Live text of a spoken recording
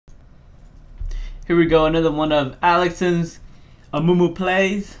Here we go, another one of Alex's Amumu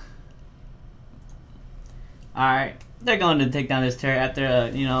plays. Alright, they're going to take down this turret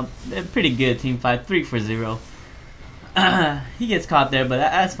after, you know, a pretty good team fight, 3-0. He gets caught there, but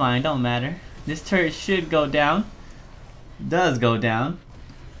that's fine, don't matter. This turret should go down. Does go down.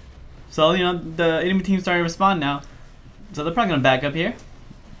 So, you know, the enemy team's starting to respond now. So they're probably going to back up here.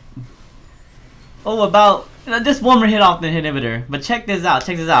 Oh, about just one more hit off the inhibitor. But check this out,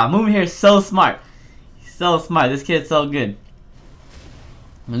 check this out. Amumu here is so smart. He's so smart. This kid's so good.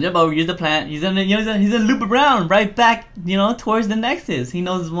 Use the plant. He's gonna loop around right back, you know, towards the Nexus. He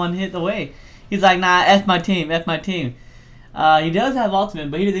knows one hit away. He's like, nah, F my team, F my team. He does have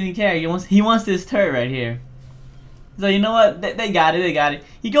ultimate, but he doesn't even care. He wants this turret right here. So you know what? They got it. They got it.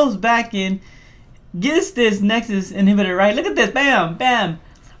 He goes back in, gets this Nexus inhibitor right. Look at this, bam, bam.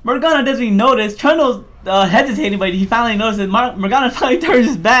 Morgana doesn't even notice. Trundle's hesitating, but he finally notices. Morgana finally turns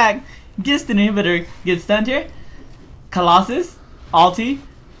his back, gets the inhibitor, gets stunned here. Colossus, ulti.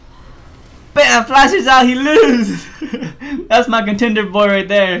 Bam! Flashes out, he loses! That's my contender boy right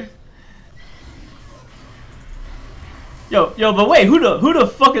there. Yo, but wait, who the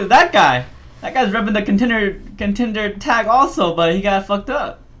fuck is that guy? That guy's repping the contender tag also, but he got fucked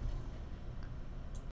up.